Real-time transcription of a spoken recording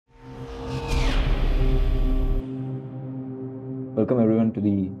Welcome everyone to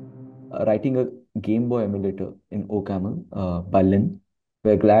the Writing a Game Boy Emulator in OCaml by Lin.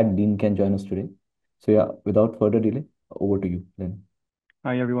 We're glad Dean can join us today. So yeah, without further delay, over to you, Lin.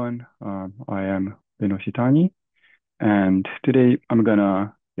 Hi everyone, I am Lin Oshitani, and today I'm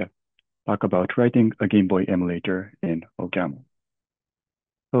gonna talk about writing a Game Boy emulator in OCaml.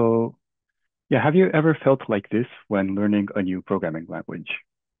 So have you ever felt like this when learning a new programming language?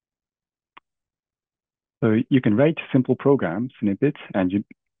 So you can write simple program snippets,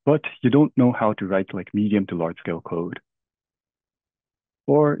 but you don't know how to write like medium to large scale code.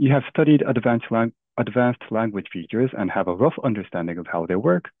 Or you have studied advanced language features and have a rough understanding of how they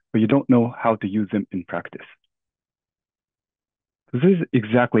work, but you don't know how to use them in practice. This is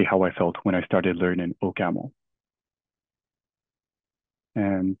exactly how I felt when I started learning OCaml.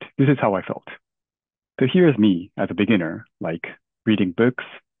 And this is how I felt. So here's me as a beginner, like reading books,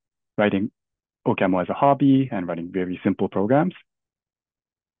 writing OCaml as a hobby, and writing very simple programs.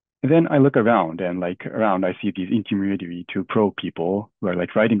 And then I look around and I see these intermediary to pro people who are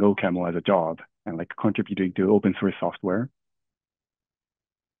like writing OCaml as a job and like contributing to open source software.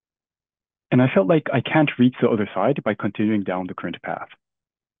 And I felt like I can't reach the other side by continuing down the current path.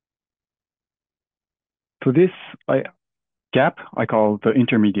 So this gap I call the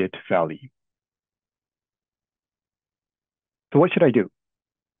intermediate valley. So what should I do?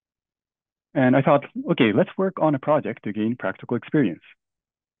 And I thought, okay, let's work on a project to gain practical experience.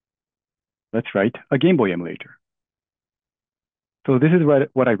 Let's write a Game Boy emulator. So this is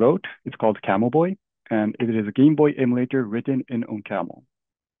what I wrote. It's called CAMLBOY, and it is a Game Boy emulator written in OCaml.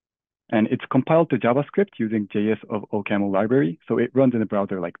 And it's compiled to JavaScript using JS of OCaml library, so it runs in a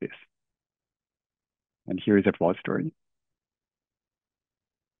browser like this. And here is a broad story.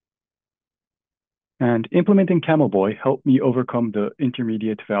 And implementing CAMLBOY helped me overcome the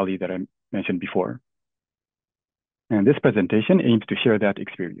intermediate valley that I mentioned before. And this presentation aims to share that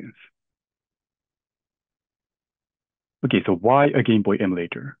experience. Okay, so why a Game Boy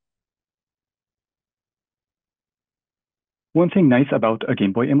emulator? One thing nice about a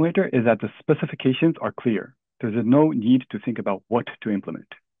Game Boy emulator is that the specifications are clear. There's no need to think about what to implement.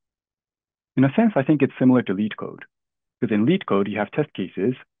 In a sense, I think it's similar to LeetCode, because in LeetCode, you have test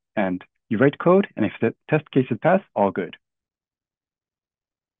cases, and you write code, and if the test cases pass, all good.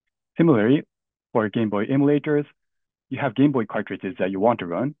 Similarly, for Game Boy emulators, you have Game Boy cartridges that you want to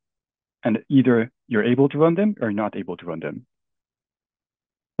run, and either you're able to run them or not able to run them.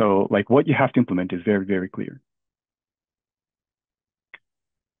 So like what you have to implement is very, very clear.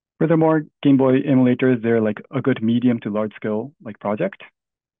 Furthermore, Game Boy emulators, they're like a good medium to large scale like project.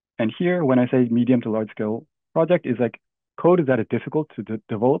 And here, when I say medium to large scale project, is like code that is difficult to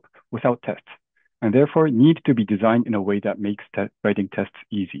develop without tests, and therefore need to be designed in a way that makes writing tests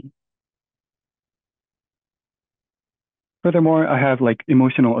easy. Furthermore, I have like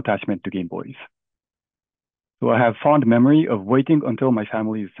emotional attachment to Game Boys. So I have fond memory of waiting until my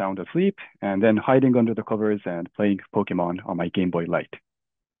family is sound asleep and then hiding under the covers and playing Pokemon on my Game Boy Light.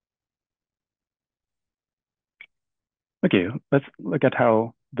 Okay, let's look at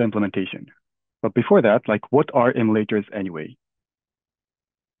how the implementation. But before that, like what are emulators anyway?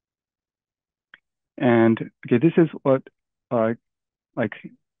 And okay, this is what like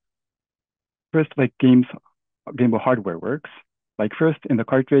first like Game Boy hardware works. Like first in the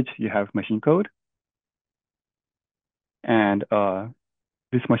cartridge, you have machine code. And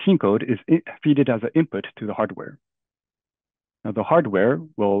this machine code is feeded as an input to the hardware. Now the hardware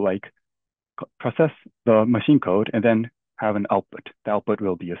will like process the machine code and then have an output. The output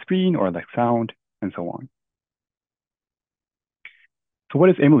will be a screen or like sound and so on. So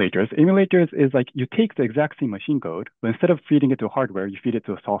what is emulators? Emulators is like you take the exact same machine code, but instead of feeding it to hardware, you feed it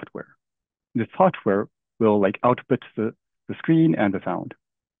to a software. The software will like output the screen and the sound.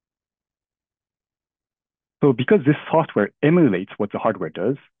 So because this software emulates what the hardware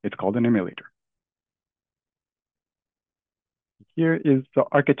does, it's called an emulator. Here is the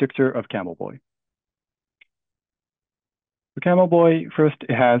architecture of CAMLBOY. The CAMLBOY, first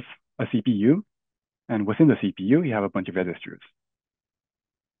it has a CPU, and within the CPU, you have a bunch of registers.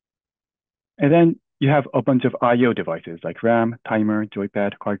 And then you have a bunch of I/O devices like RAM, timer,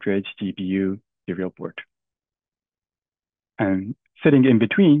 joypad, cartridge, GPU, serial port. And sitting in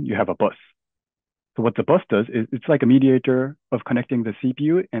between, you have a bus. So what the bus does is it's like a mediator of connecting the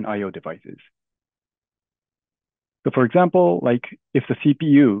CPU and I/O devices. So for example, like if the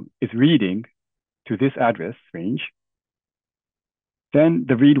CPU is reading to this address range, then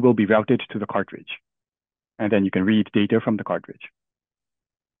the read will be routed to the cartridge. And then you can read data from the cartridge.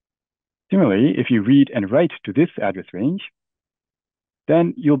 Similarly, if you read and write to this address range,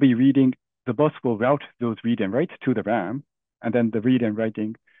 then you'll be reading, the bus will route those read and writes to the RAM, and then the read and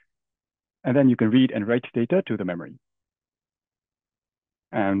writing, and then you can read and write data to the memory.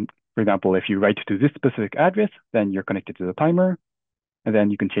 And for example, if you write to this specific address, then you're connected to the timer, and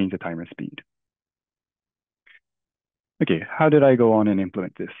then you can change the timer speed. Okay, how did I go on and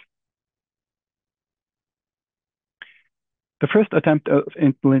implement this? The first attempt of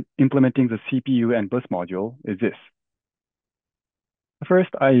implementing the CPU and bus module is this. First,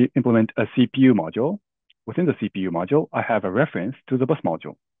 I implement a CPU module. Within the CPU module, I have a reference to the bus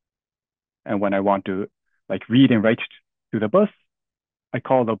module. And when I want to read and write to the bus, I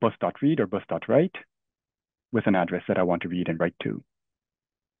call the bus.read or bus.write with an address that I want to read and write to.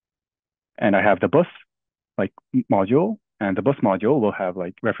 And I have the bus module, and the bus module will have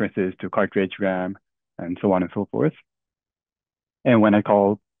references to cartridge, RAM, and so on and so forth. And when I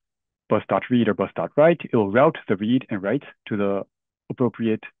call bus.read or bus.write, it will route the read and write to the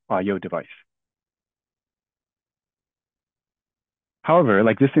appropriate I/O device. However,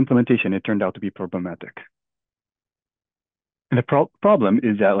 this implementation, it turned out to be problematic. And the problem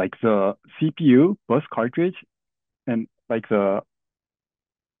is that the CPU, bus, cartridge, and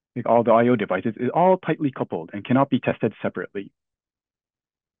all the I/O devices is all tightly coupled and cannot be tested separately.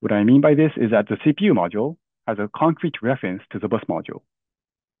 What I mean by this is that the CPU module has a concrete reference to the bus module.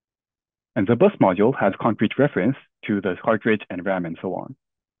 And the bus module has concrete reference to the cartridge and RAM and so on.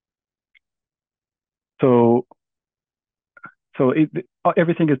 So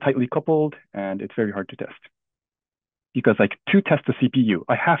everything is tightly coupled, and it's very hard to test. Because to test the CPU,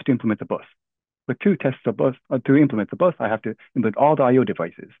 I have to implement the bus. But to implement the bus, I have to implement all the I/O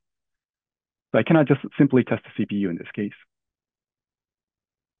devices. So I cannot just simply test the CPU in this case.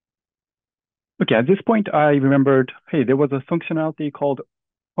 Okay, at this point, I remembered, hey, there was a functionality called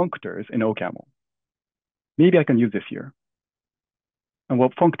functors in OCaml. Maybe I can use this here. And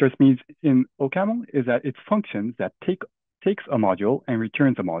what functors means in OCaml is that it's functions that takes a module and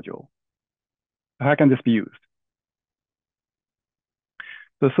returns a module. How can this be used?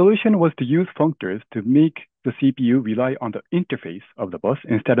 The solution was to use functors to make the CPU rely on the interface of the bus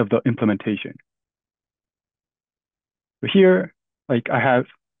instead of the implementation. So here, I have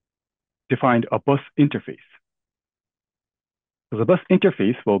defined a bus interface. So the bus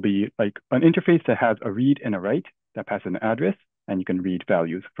interface will be an interface that has a read and a write that pass an address, and you can read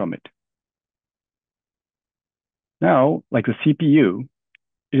values from it. Now, the CPU,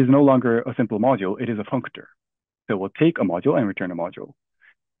 it is no longer a simple module, it is a functor. So it will take a module and return a module.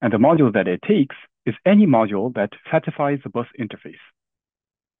 And the module that it takes is any module that satisfies the bus interface.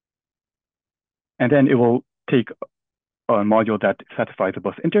 And then it will take a module that satisfies the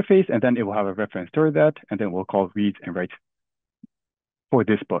bus interface, and then it will have a reference to that, and then we'll call reads and writes for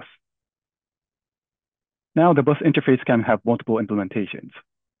this bus. Now the bus interface can have multiple implementations,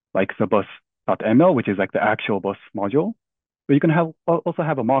 like the bus.ml, which is the actual bus module. But you can also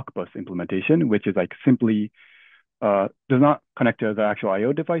have a mock bus implementation, which is simply does not connect to the actual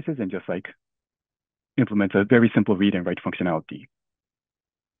I/O devices and just implements a very simple read and write functionality.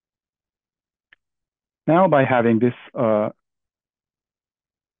 Now by having this,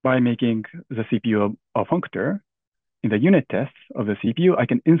 by making the CPU a functor, in the unit tests of the CPU, I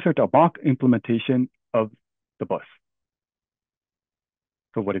can insert a mock implementation of the bus.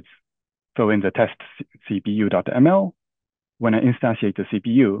 So in the test CPU.ml, when I instantiate the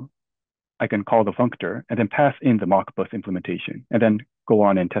CPU, I can call the functor and then pass in the mock bus implementation, and then go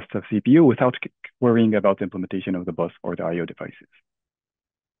on and test the CPU without worrying about the implementation of the bus or the I/O devices.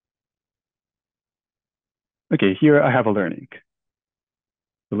 Okay, here I have a learning.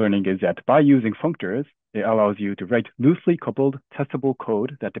 The learning is that by using functors, it allows you to write loosely coupled testable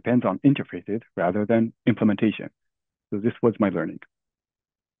code that depends on interfaces rather than implementation. So this was my learning.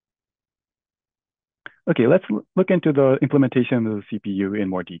 Okay, let's look into the implementation of the CPU in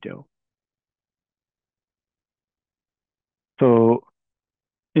more detail. So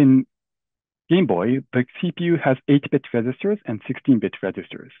in Game Boy, the CPU has 8-bit registers and 16-bit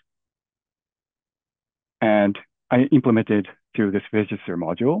registers. And I implemented through this register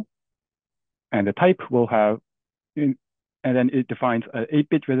module, and the type will have, and then it defines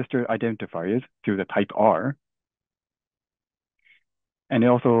 8-bit register identifiers through the type R. And it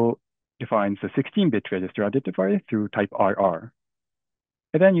also defines the 16-bit register identifier through type RR.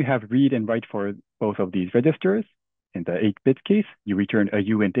 And then you have read and write for both of these registers. In the 8-bit case, you return a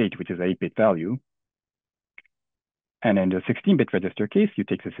uint8, which is an 8-bit value. And in the 16-bit register case, you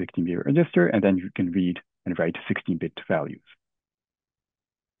take the 16-bit register, and then you can read and write 16-bit values.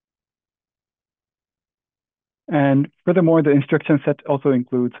 And furthermore, the instruction set also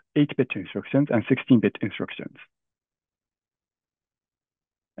includes 8-bit instructions and 16-bit instructions.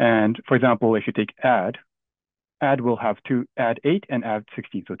 And for example, if you take add, add will have add 8 and add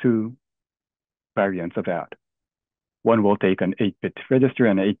 16, so two variants of add. One will take an 8-bit register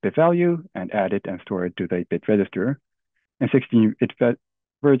and an 8-bit value and add it and store it to the 8-bit register. And 16-bit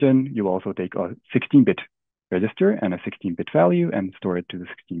version, you also take a 16-bit register and a 16-bit value and store it to the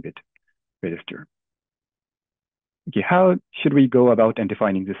 16-bit register. Okay, how should we go about and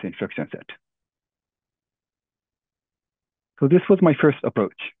defining this instruction set? So this was my first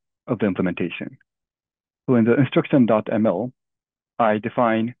approach of the implementation. So in the instruction.ml, I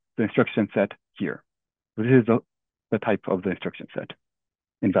define the instruction set here. So this is the type of the instruction set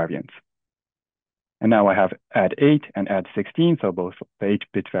in variants. And now I have add 8 and add 16, so both the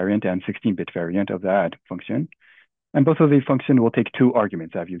 8-bit variant and 16-bit variant of the add function. And both of these functions will take two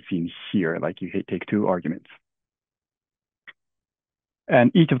arguments, as you've seen here, like you take two arguments.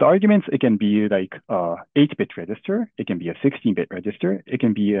 And each of the arguments, it can be like a 8-bit register, it can be a 16-bit register, it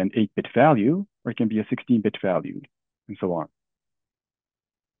can be an 8-bit value, or it can be a 16-bit value, and so on.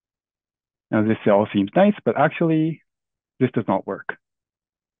 Now this all seems nice, but actually this does not work.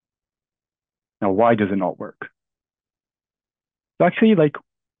 Now, why does it not work? So actually, like,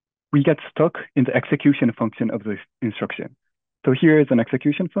 we get stuck in the execution function of this instruction. So here is an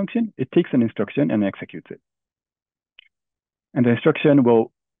execution function. It takes an instruction and executes it. And the instruction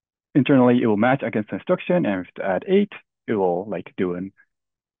will, internally, it will match against the instruction. And if it's add 8, it will like do an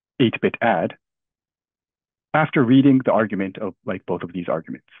 8-bit add after reading the argument of like both of these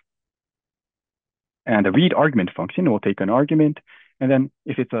arguments. And the read argument function will take an argument. And then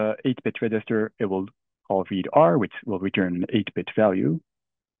if it's a 8-bit register, it will call read R, which will return an 8-bit value.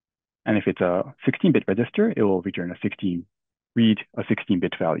 And if it's a 16-bit register, it will return read a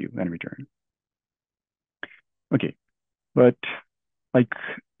 16-bit value and return. Okay, but like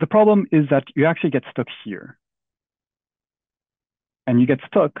the problem is that you actually get stuck here. And you get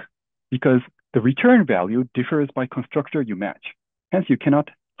stuck because the return value differs by constructor you match. Hence, you cannot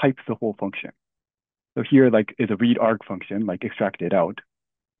type the whole function. So here like is a read arg function, like extract it out.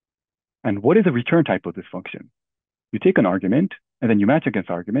 And what is the return type of this function? You take an argument and then you match against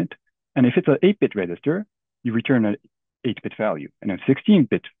argument. And if it's an 8-bit register, you return an 8-bit value. And a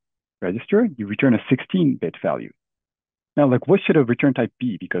 16-bit register, you return a 16-bit value. Now, like what should a return type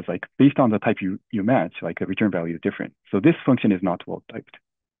be? Because like based on the type you match, like the return value is different. So this function is not well typed.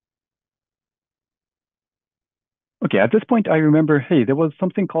 Okay, at this point, I remember, hey, there was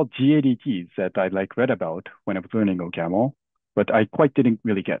something called GADTs that I like read about when I was learning OCaml, but I quite didn't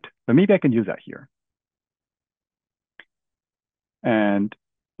really get. But maybe I can use that here. And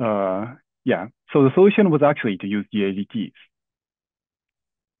yeah, so the solution was actually to use GADTs.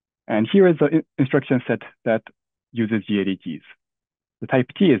 And here is the instruction set that uses GADTs. The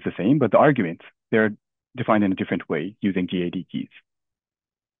type T is the same, but the arguments, they're defined in a different way using GADTs.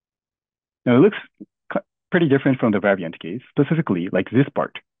 Now it looks pretty different from the variant case, specifically like this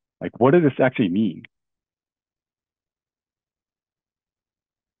part. Like what does this actually mean?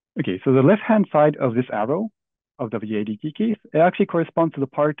 Okay, so the left-hand side of this arrow of the GADT case, it actually corresponds to the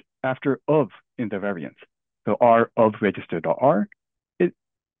part after of in the variance. So R of register.R, it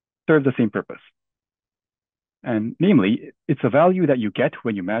serves the same purpose. And namely, it's a value that you get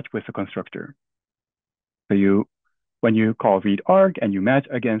when you match with the constructor. So when you call read arg and you match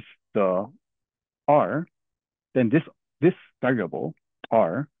against the R, then this variable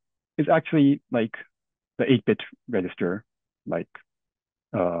R is actually like the 8-bit register like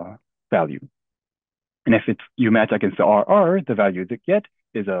value. And if you match against the RR, the value that you get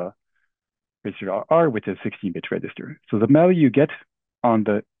is a register RR, which is 16-bit register. So the value you get on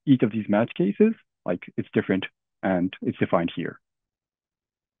each of these match cases, like it's different and it's defined here.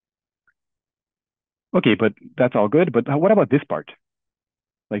 Okay, but that's all good. But what about this part?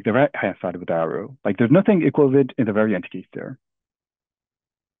 Like the right-hand side of the arrow, like there's nothing equivalent in the variant case there.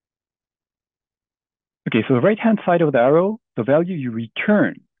 Okay, so the right-hand side of the arrow, the value you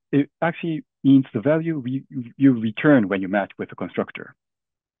return, it actually means the value you return when you match with a constructor.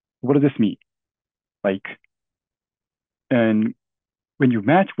 What does this mean? Like, and when you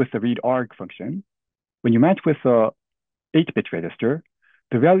match with the read arg function, when you match with a 8-bit register,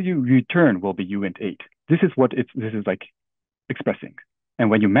 the value you return will be uint8. This is what this is like expressing. And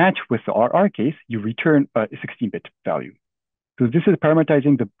when you match with the RR case, you return a 16-bit value. So this is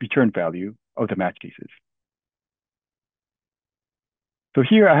parameterizing the return value of the match cases. So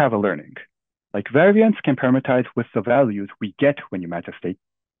here I have a learning. Like variants can parameterize with the values we get when you match a state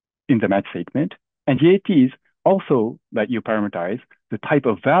in the match statement. And GATs also let you parameterize the type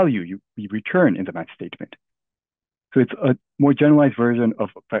of value we return in the match statement. So it's a more generalized version of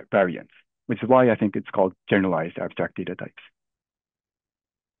variants, which is why I think it's called generalized abstract data types.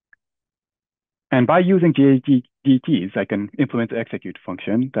 And by using DTs, I can implement the execute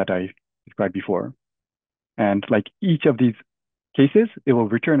function that I described before. And like each of these cases, it will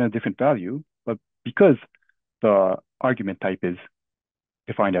return a different value, but because the argument type is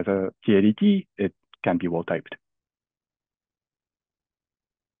defined as a CADT, it can be well typed.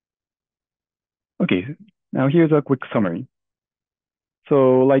 Okay, now here's a quick summary.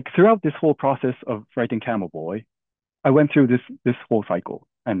 So like throughout this whole process of writing CAMLBOY, I went through this whole cycle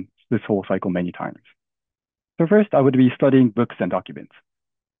and this whole cycle many times. So first I would be studying books and documents.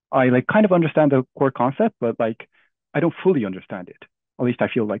 I like kind of understand the core concept, but like I don't fully understand it. At least I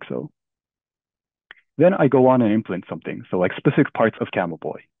feel like so. Then I go on and implement something. So like specific parts of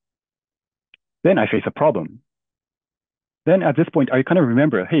CAMLBOY. Then I face a problem. Then at this point, I kind of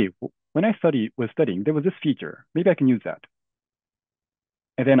remember, hey, when I was studying, there was this feature. Maybe I can use that.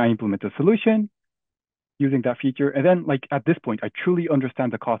 And then I implement a solution using that feature. And then like at this point, I truly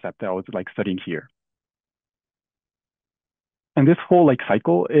understand the concept that I was like studying here. And this whole like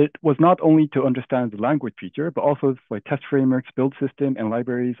cycle, it was not only to understand the language feature, but also like test frameworks, build system, and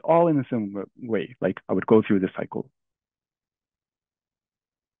libraries, all in the same way. Like I would go through this cycle.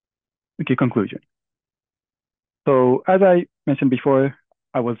 Okay, conclusion. So as I mentioned before,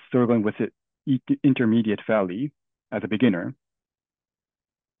 I was struggling with it intermediate valley as a beginner.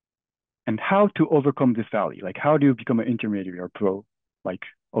 And how to overcome this valley? Like how do you become an intermediate or pro like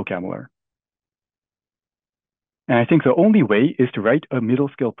OCamler? And I think the only way is to write a middle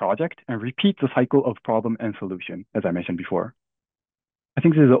scale project and repeat the cycle of problem and solution, as I mentioned before. I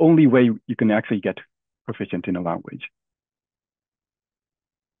think this is the only way you can actually get proficient in a language.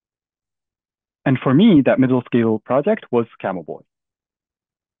 And for me, that middle scale project was CAMLBOY.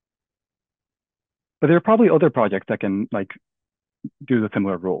 But there are probably other projects that can like do the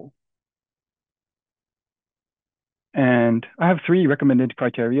similar role. And I have 3 recommended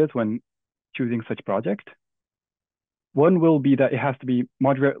criteria when choosing such project. One will be that it has to be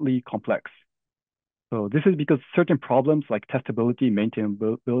moderately complex. So this is because certain problems like testability,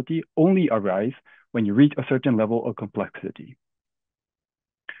 maintainability only arise when you reach a certain level of complexity.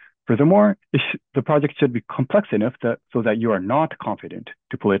 Furthermore, the project should be complex enough so that you are not confident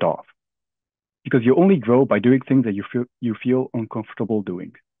to pull it off, because you only grow by doing things that you feel uncomfortable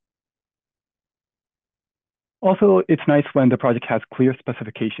doing. Also, it's nice when the project has clear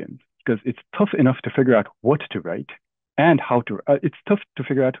specifications, because it's tough enough to figure out what to write and how to. It's tough to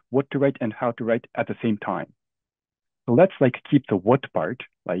figure out what to write and how to write at the same time. So let's like keep the what part,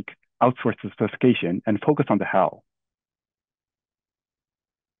 like outsource the specification and focus on the how.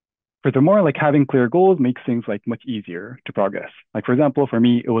 Furthermore, like having clear goals makes things like much easier to progress. Like for example, for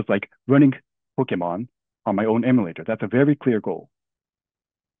me, it was like running Pokemon on my own emulator. That's a very clear goal.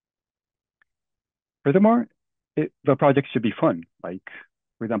 Furthermore, the project should be fun. Like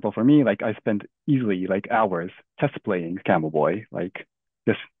for example, for me, like I spent easily like hours test playing CAMLBOY, like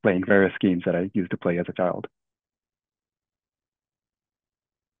just playing various games that I used to play as a child.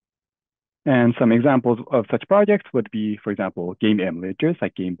 And some examples of such projects would be, for example, game emulators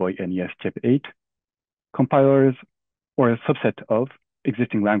like Game Boy NES Chip 8, compilers, or a subset of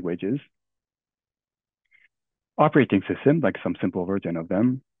existing languages, operating system, like some simple version of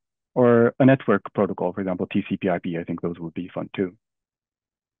them, or a network protocol, for example, TCP/IP. I think those would be fun too.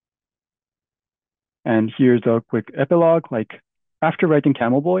 And here's a quick epilogue. Like after writing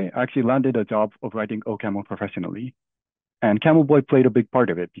CAMLBOY, I actually landed a job of writing OCaml professionally. And CAMLBOY played a big part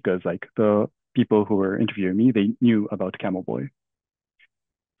of it because like the people who were interviewing me, they knew about CAMLBOY.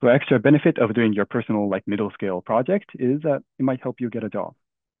 So extra benefit of doing your personal like middle scale project is that it might help you get a job.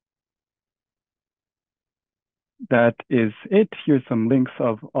 That is it. Here's some links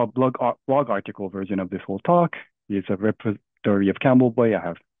of a blog article version of this whole talk. Here's a repository of CAMLBOY.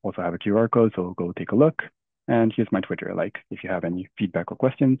 I also have a QR code, so go take a look. And here's my Twitter. Like if you have any feedback or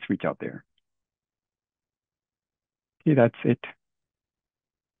questions, reach out there. Okay, that's it.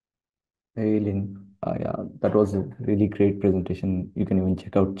 Hey, Lin. Yeah, that was a really great presentation. You can even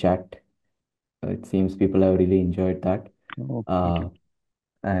check out chat. It seems people have really enjoyed that. Oh, thank Uh, you.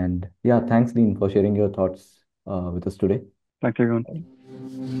 and yeah, thanks, Lin, for sharing your thoughts with us today. Thanks, everyone.